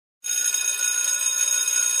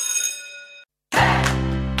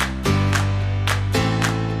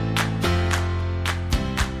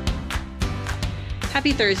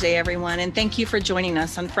Happy Thursday, everyone, and thank you for joining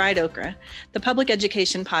us on Fried Okra, the public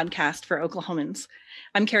education podcast for Oklahomans.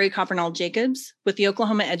 I'm Carrie Coppernall Jacobs with the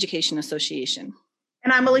Oklahoma Education Association.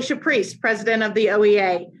 And I'm Alicia Priest, president of the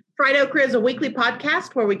OEA. Fried Okra is a weekly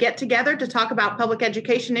podcast where we get together to talk about public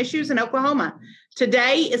education issues in Oklahoma.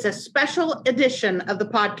 Today is a special edition of the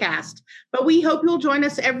podcast, but we hope you'll join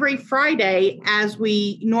us every Friday as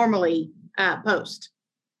we normally post.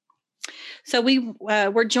 So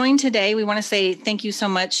we're joined today. We want to say thank you so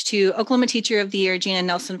much to Oklahoma Teacher of the Year, Gina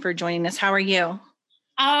Nelson, for joining us. How are you? Oh,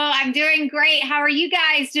 I'm doing great. How are you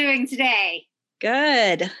guys doing today?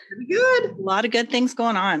 Good. Pretty good. A lot of good things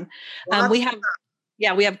going on.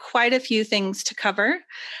 We have quite a few things to cover.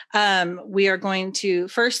 We are going to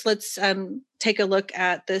first, let's take a look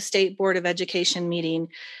at the State Board of Education meeting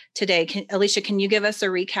today. Alicia, can you give us a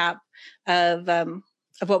recap of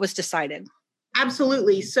what was decided?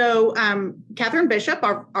 Absolutely. So Catherine Bishop,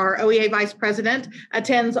 our OEA Vice President,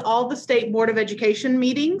 attends all the State Board of Education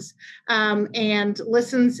meetings and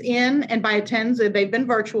listens in. And by attends, they've been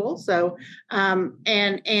virtual. So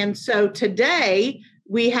and so today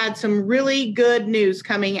we had some really good news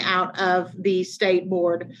coming out of the State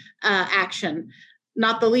Board action.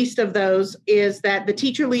 Not the least of those is that the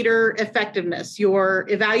teacher leader effectiveness, your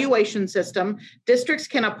evaluation system, districts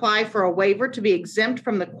can apply for a waiver to be exempt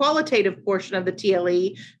from the qualitative portion of the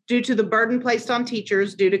TLE due to the burden placed on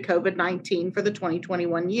teachers due to COVID-19 for the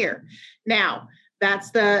 2021 year. Now, that's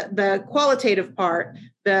the qualitative part.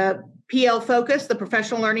 The PL focus, the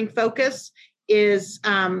professional learning focus, is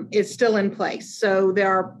still in place. So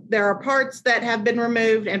there are parts that have been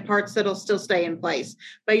removed and parts that'll still stay in place,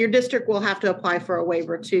 but your district will have to apply for a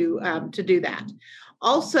waiver to do that.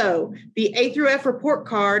 Also, the A through F report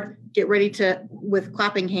card, get ready with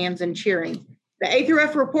clapping hands and cheering. The A through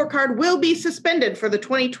F report card will be suspended for the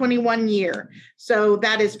 2021 year. So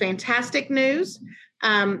that is fantastic news.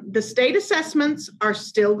 The state assessments are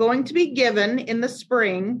still going to be given in the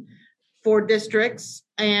spring for districts.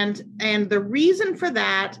 And the reason for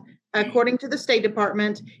that, according to the State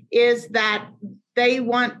Department, is that they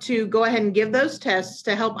want to go ahead and give those tests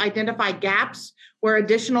to help identify gaps where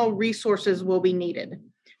additional resources will be needed.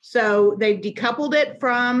 So they've decoupled it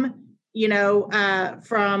from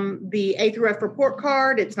the A through F report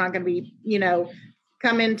card. It's not going to be,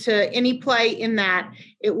 come into any play in that.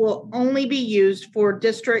 It will only be used for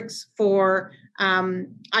districts for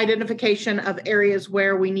identification of areas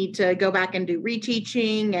where we need to go back and do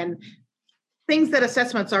reteaching and things that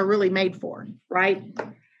assessments are really made for, right?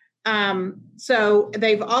 So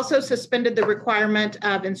they've also suspended the requirement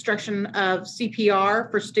of instruction of CPR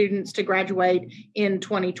for students to graduate in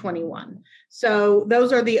 2021. So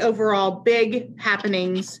those are the overall big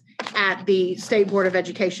happenings at the State Board of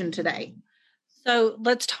Education today. So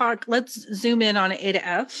let's zoom in on A to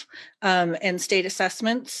F and state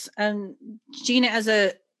assessments. Gina, as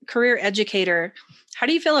a career educator, how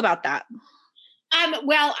do you feel about that?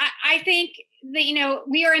 Well, I think that,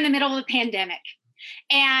 we are in the middle of a pandemic.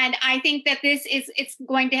 And I think that it's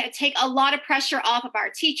going to take a lot of pressure off of our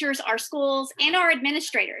teachers, our schools, and our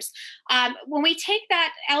administrators. When we take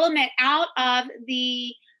that element out of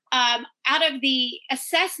the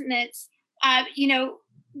assessments,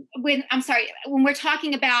 when we're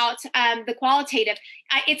talking about the qualitative,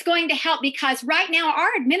 it's going to help because right now our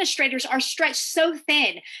administrators are stretched so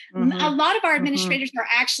thin. Mm-hmm. A lot of our administrators are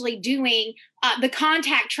actually doing the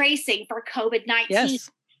contact tracing for COVID-19. Yes.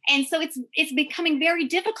 And so it's becoming very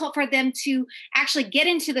difficult for them to actually get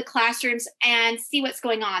into the classrooms and see what's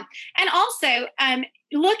going on. And also,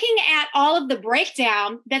 looking at all of the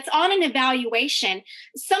breakdown that's on an evaluation,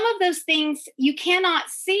 some of those things you cannot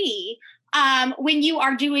see when you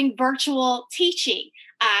are doing virtual teaching,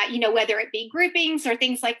 whether it be groupings or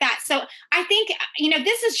things like that. So I think,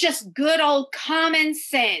 this is just good old common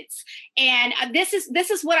sense. And this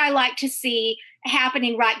is what I like to see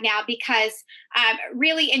happening right now because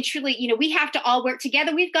really and truly, we have to all work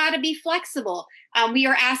together. We've got to be flexible. We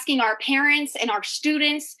are asking our parents and our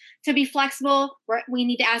students to be flexible. We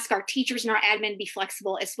need to ask our teachers and our admin to be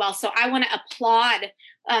flexible as well. So I want to applaud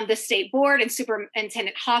the State Board and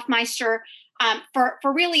Superintendent Hoffmeister for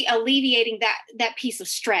really alleviating that piece of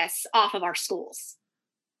stress off of our schools.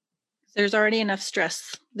 There's already enough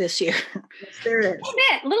stress this year. Yes, there is.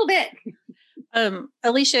 A little bit.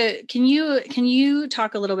 Alicia, can you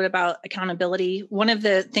talk a little bit about accountability? One of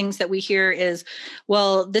the things that we hear is,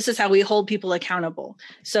 well, this is how we hold people accountable.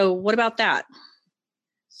 So what about that?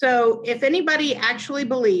 So if anybody actually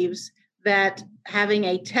believes that having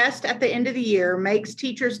a test at the end of the year makes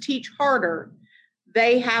teachers teach harder,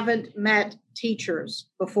 they haven't met teachers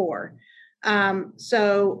before.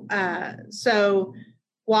 So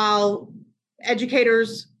while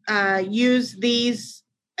educators use these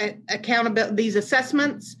these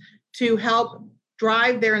assessments to help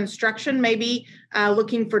drive their instruction, maybe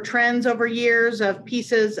looking for trends over years of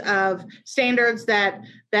pieces of standards that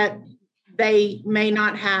they may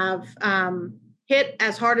not have hit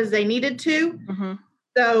as hard as they needed to. Mm-hmm.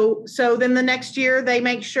 So then the next year they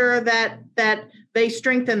make sure that they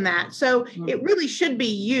strengthen that. So it really should be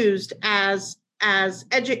used as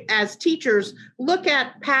teachers look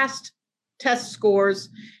at past test scores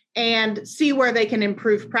and see where they can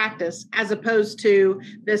improve practice, as opposed to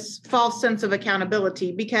this false sense of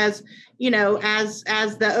accountability. Because,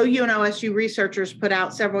 as the OU and OSU researchers put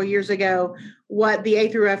out several years ago, what the A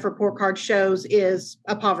through F report card shows is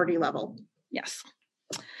a poverty level. Yes.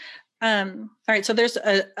 All right. So there's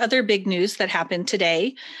other big news that happened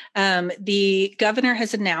today. The governor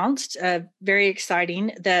has announced, very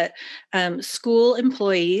exciting, that school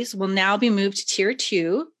employees will now be moved to Tier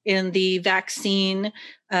 2 in the vaccine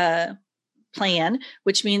plan,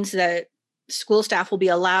 which means that school staff will be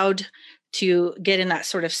allowed to get in that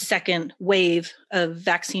sort of second wave of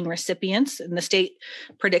vaccine recipients. And the state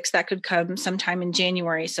predicts that could come sometime in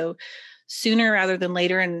January. So sooner rather than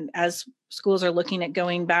later. And as schools are looking at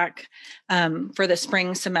going back for the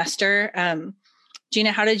spring semester,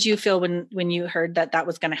 Gina, how did you feel when you heard that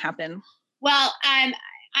was going to happen? Well, I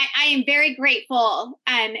am very grateful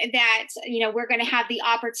that we're going to have the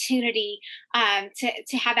opportunity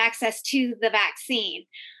to have access to the vaccine.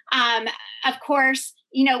 Of course,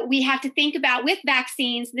 we have to think about with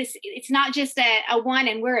vaccines, it's not just a one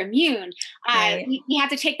and we're immune. Right. You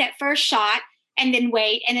have to take that first shot and then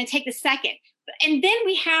wait and then take the second. And then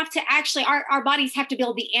we have to actually, our bodies have to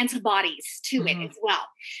build the antibodies to it as well.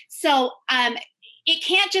 So it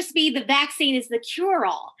can't just be the vaccine is the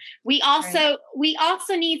cure-all. We also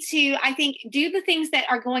need to, I think, do the things that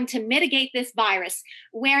are going to mitigate this virus,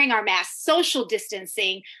 wearing our masks, social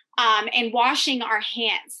distancing, and washing our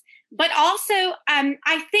hands. But also,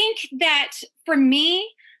 I think that for me,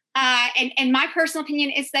 and my personal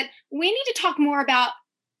opinion is that we need to talk more about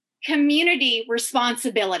community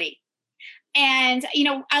responsibility. And,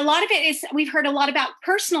 a lot of it is, we've heard a lot about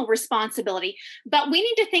personal responsibility, but we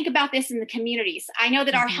need to think about this in the communities. I know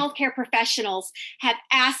that our healthcare professionals have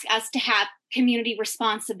asked us to have community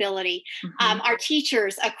responsibility. Our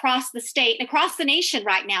teachers across the state, across the nation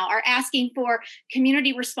right now are asking for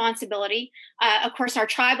community responsibility. Of course, our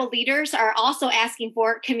tribal leaders are also asking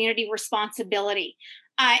for community responsibility.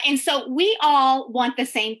 And so we all want the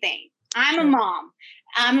same thing. I'm a mom.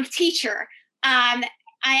 I'm a teacher. And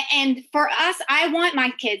for us, I want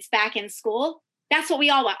my kids back in school. That's what we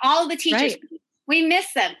all want. All of the teachers, we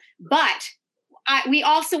miss them. But we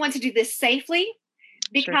also want to do this safely,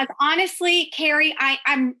 because honestly, Carrie,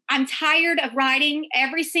 I'm tired of writing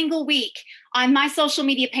every single week on my social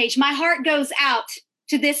media page. My heart goes out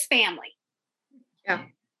to this family. Yeah.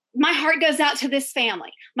 My heart goes out to this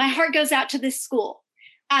family. My heart goes out to this school.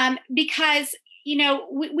 Because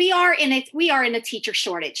we are in a teacher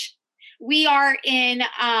shortage. We are in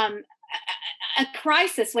a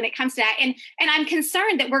crisis when it comes to that. And I'm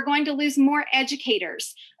concerned that we're going to lose more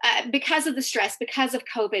educators because of the stress, because of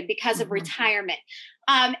COVID, because of retirement.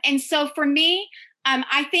 And so for me,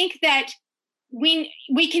 I think that we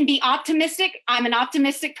can be optimistic. I'm an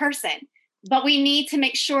optimistic person, but we need to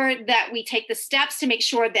make sure that we take the steps to make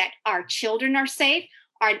sure that our children are safe,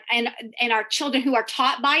 and our children who are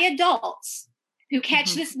taught by adults who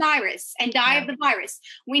catch this virus and die of the virus.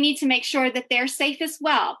 We need to make sure that they're safe as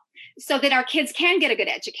well, so that our kids can get a good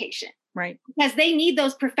education. Right. Because they need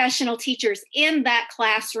those professional teachers in that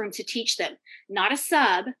classroom to teach them, not a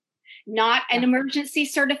sub, not an emergency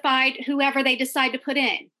certified, whoever they decide to put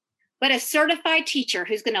in, but a certified teacher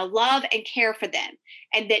who's going to love and care for them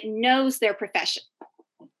and that knows their profession.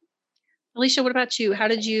 Alicia, what about you? How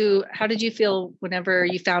did you feel whenever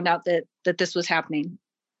you found out that this was happening?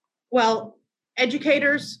 Well,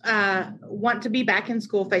 educators want to be back in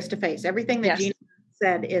school face-to-face. Everything that Gina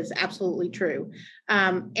said is absolutely true.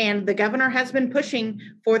 And the governor has been pushing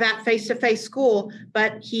for that face-to-face school,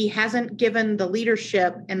 but he hasn't given the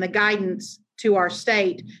leadership and the guidance to our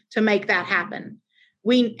state to make that happen.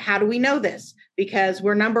 How do we know this? Because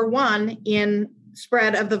we're number one in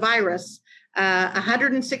spread of the virus.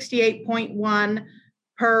 168.1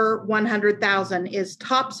 per 100,000 is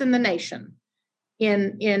tops in the nation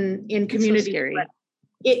in community. So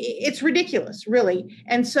it's ridiculous, really.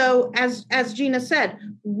 And so as Gina said,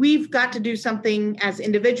 we've got to do something as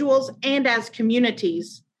individuals and as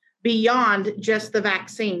communities beyond just the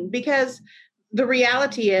vaccine, because the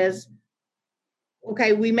reality is,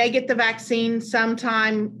 okay, we may get the vaccine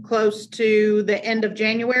sometime close to the end of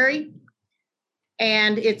January.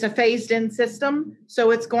 and it's a phased-in system.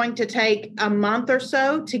 So it's going to take a month or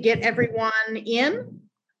so to get everyone in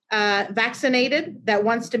vaccinated that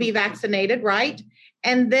wants to be vaccinated, right?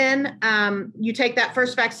 And then you take that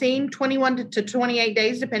first vaccine, 21 to 28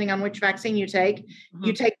 days, depending on which vaccine you take. Mm-hmm.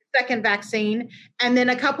 You take the second vaccine, and then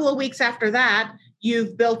a couple of weeks after that,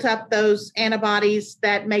 you've built up those antibodies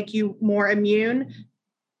that make you more immune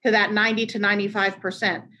to that 90 to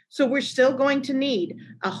 95%. So we're still going to need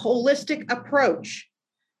a holistic approach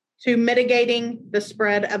to mitigating the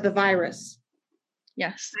spread of the virus.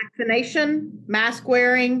 Yes. Vaccination, mask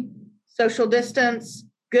wearing, social distance,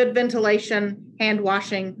 good ventilation, hand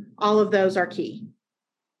washing, all of those are key.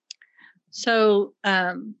 So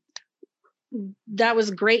that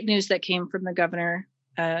was great news that came from the governor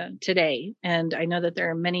today. And I know that there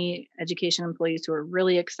are many education employees who are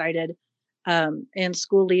really excited, and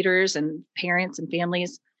school leaders and parents and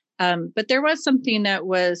families. But there was something that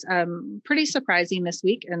was pretty surprising this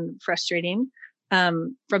week and frustrating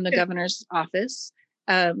from the governor's office.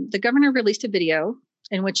 The governor released a video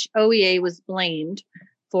in which OEA was blamed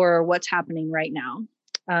for what's happening right now.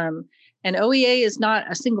 And OEA is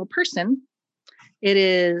not a single person. It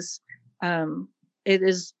is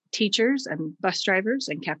teachers and bus drivers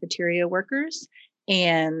and cafeteria workers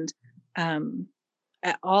and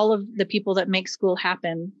all of the people that make school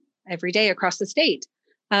happen every day across the state.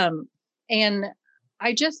 And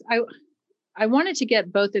I wanted to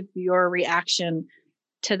get both of your reaction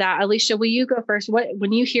to that. Alicia, will you go first?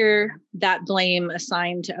 When you hear that blame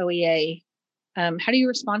assigned to OEA, how do you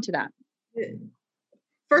respond to that?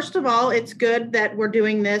 First of all, it's good that we're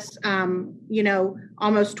doing this,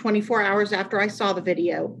 almost 24 hours after I saw the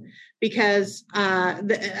video, because I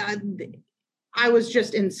was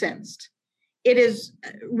just incensed. It is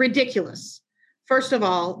ridiculous. First of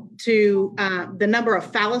all, to the number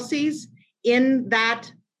of fallacies in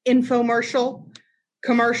that commercial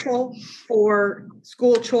for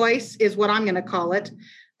school choice is what I'm going to call it,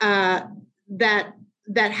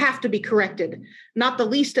 that have to be corrected. Not the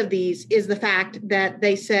least of these is the fact that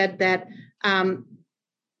they said that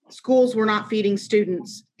schools were not feeding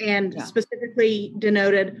students, and specifically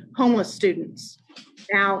denoted homeless students.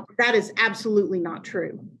 Now, that is absolutely not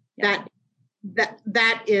true. Yeah.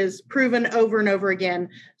 That is proven over and over again.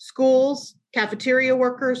 Schools, cafeteria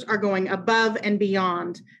workers are going above and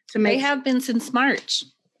beyond to make. They have been since March.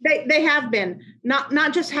 They have been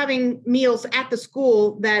not just having meals at the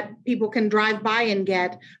school that people can drive by and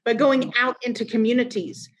get, but going out into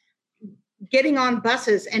communities, getting on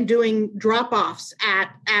buses and doing drop-offs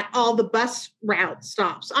at all the bus route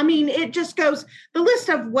stops. I mean, it just goes, the list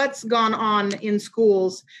of what's gone on in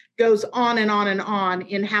schools goes on and on and on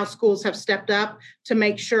in how schools have stepped up to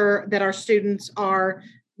make sure that our students are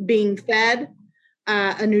being fed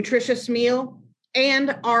a nutritious meal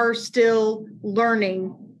and are still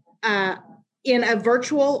learning in a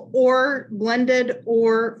virtual or blended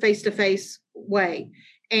or face-to-face way.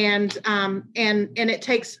 And it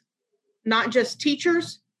takes not just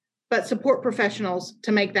teachers, but support professionals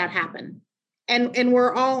to make that happen. And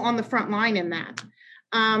we're all on the front line in that.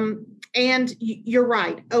 And you're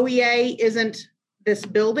right, OEA isn't this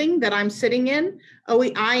building that I'm sitting in.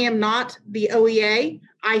 I am not the OEA.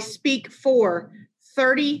 I speak for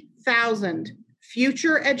 30,000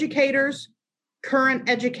 future educators, current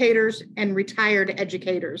educators, and retired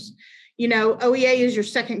educators. You know, OEA is your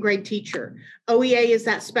second grade teacher. OEA is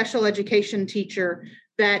that special education teacher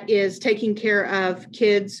that is taking care of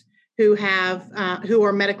kids who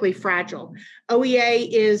are medically fragile. OEA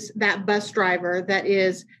is that bus driver that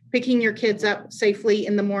is picking your kids up safely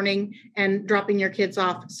in the morning and dropping your kids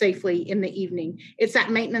off safely in the evening. It's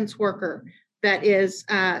that maintenance worker that is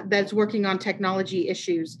that's working on technology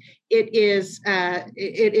issues. It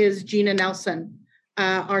is Gina Nelson,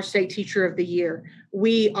 our state teacher of the year.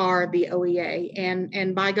 We are the OEA,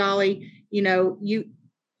 and by golly, you know,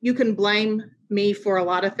 you can blame me for a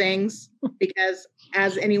lot of things because,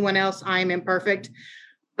 as anyone else, I am imperfect.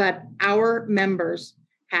 But our members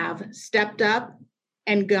have stepped up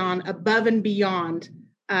and gone above and beyond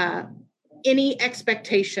any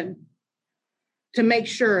expectation to make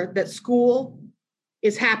sure that school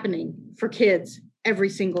is happening for kids every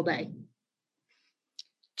single day.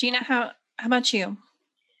 Gina, how about you?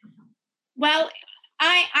 Well,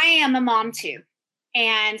 I am a mom too,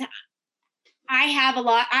 and I have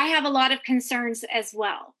a lot of concerns as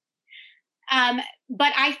well.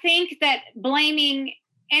 But I think that blaming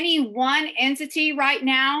any one entity right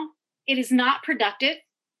now, it is not productive.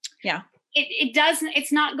 Yeah.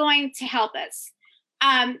 It's not going to help us.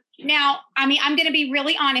 Now, I mean, I'm going to be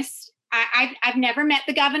really honest. I've never met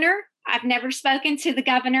the governor. I've never spoken to the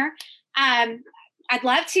governor. I'd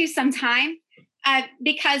love to sometime.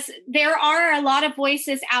 because there are a lot of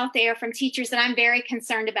voices out there from teachers that I'm very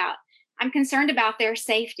concerned about. I'm concerned about their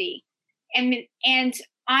safety. And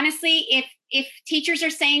honestly, if teachers are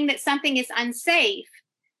saying that something is unsafe,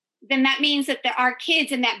 then that means that there are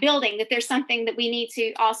kids in that building, that there's something that we need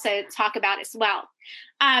to also talk about as well.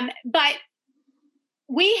 But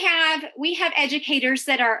we have educators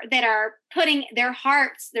that are putting their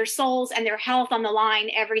hearts, their souls, and their health on the line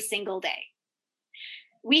every single day.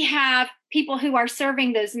 We have people who are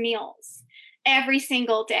serving those meals every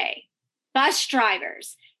single day, bus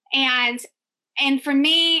drivers. And for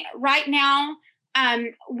me right now,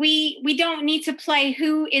 we don't need to play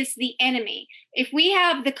who is the enemy. If we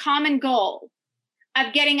have the common goal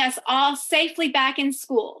of getting us all safely back in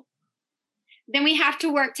school, then we have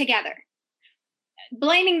to work together.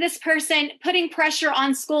 Blaming this person, putting pressure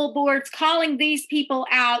on school boards, calling these people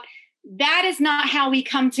out, that is not how we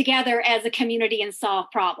come together as a community and solve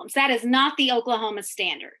problems. That is not the Oklahoma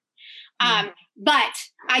standard. But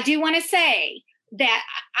I do want to say that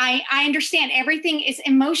I understand everything is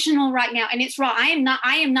emotional right now, and it's raw. I am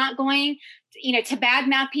not going, to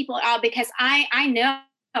badmouth people at all, because I know,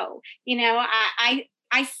 I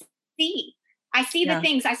see the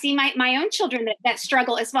things. I see my own children that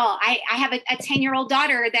struggle as well. I have a 10-year-old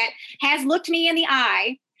daughter that has looked me in the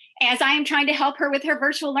eye as I am trying to help her with her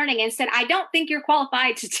virtual learning and said, "I don't think you're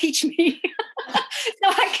qualified to teach me." So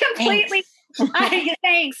I completely,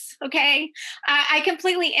 thanks. Okay. I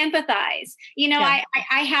completely empathize. I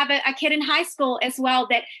have a kid in high school as well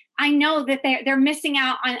that I know that they're missing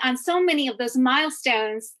out on so many of those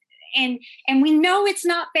milestones. And we know it's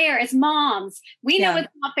not fair as moms. We know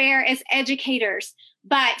it's not fair as educators,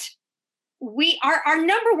 but our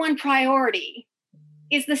number one priority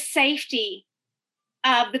is the safety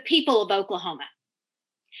of the people of Oklahoma.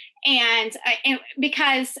 And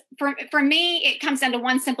because for me, it comes down to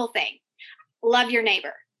one simple thing: love your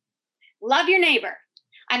neighbor. Love your neighbor.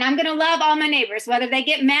 And I'm going to love all my neighbors, whether they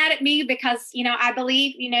get mad at me because, I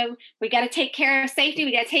believe, we got to take care of safety.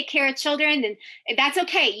 We got to take care of children, and that's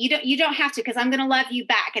okay. You don't have to, because I'm going to love you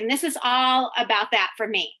back. And this is all about that for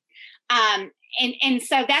me. And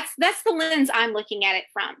so that's the lens I'm looking at it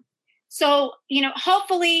from. So,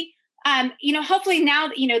 hopefully now,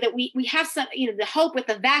 that we have some, the hope with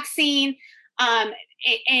the vaccine,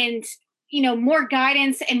 and more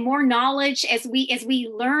guidance and more knowledge as we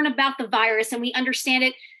learn about the virus and we understand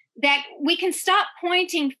it, that we can stop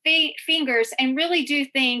pointing fingers and really do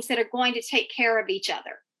things that are going to take care of each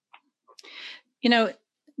other.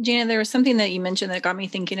 Gina, there was something that you mentioned that got me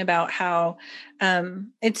thinking about how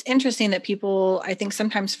it's interesting that people, I think,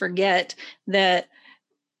 sometimes forget that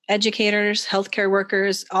educators, healthcare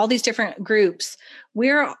workers, all these different groups,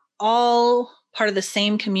 we're all part of the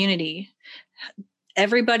same community.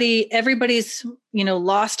 Everybody's,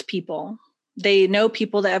 lost people. They know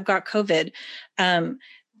people that have got COVID. And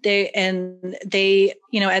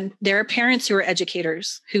there are parents who are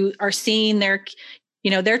educators who are seeing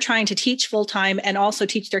they're trying to teach full time and also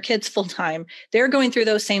teach their kids full time. They're going through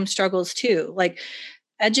those same struggles too. Like,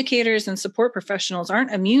 educators and support professionals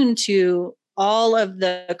aren't immune to all of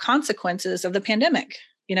the consequences of the pandemic.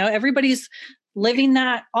 Everybody's living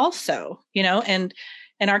that also, and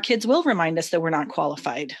our kids will remind us that we're not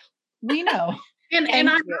qualified. We know. and I'm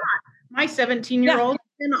not. My 17-year-old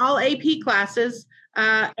in all AP classes,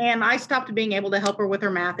 and I stopped being able to help her with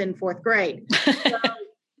her math in 4th grade.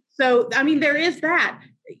 So I mean, there is that.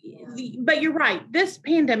 But you're right. This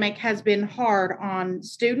pandemic has been hard on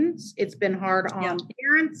students. It's been hard on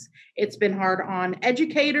parents. It's been hard on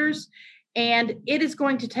educators. And it is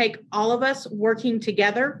going to take all of us working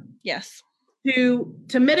together. Yes. To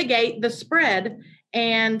mitigate the spread.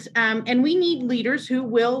 And we need leaders who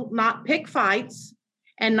will not pick fights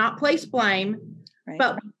and not place blame, right,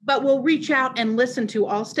 but will reach out and listen to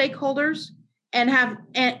all stakeholders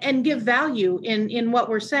and give value in what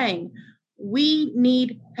we're saying. We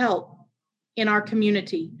need help in our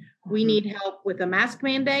community. We need help with a mask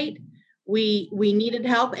mandate. We needed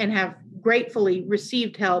help and have gratefully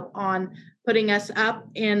received help on putting us up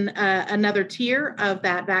in another tier of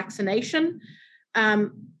that vaccination.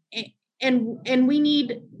 And we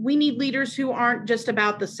need leaders who aren't just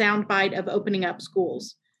about the soundbite of opening up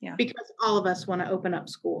schools, because all of us want to open up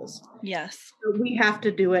schools. Yes, so we have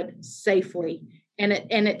to do it safely, and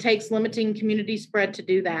it takes limiting community spread to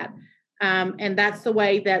do that. And that's the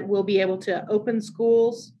way that we'll be able to open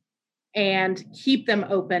schools and keep them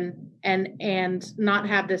open and not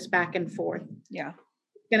have this back and forth. Yeah,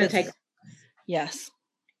 it's going to take. Yes.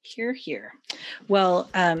 Hear, hear. Well,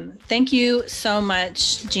 thank you so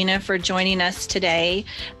much, Gina, for joining us today.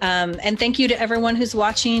 And thank you to everyone who's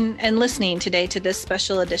watching and listening today to this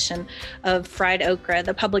special edition of Fried Okra,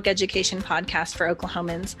 the public education podcast for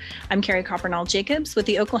Oklahomans. I'm Carrie Coppernall Jacobs with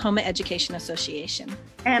the Oklahoma Education Association.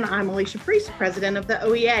 And I'm Alicia Priest, president of the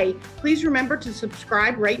OEA. Please remember to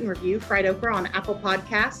subscribe, rate, and review Fried Okra on Apple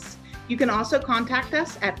Podcasts. You can also contact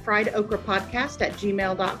us at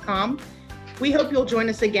friedokrapodcast@gmail.com. We hope you'll join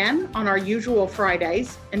us again on our usual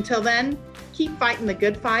Fridays. Until then, keep fighting the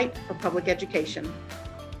good fight for public education.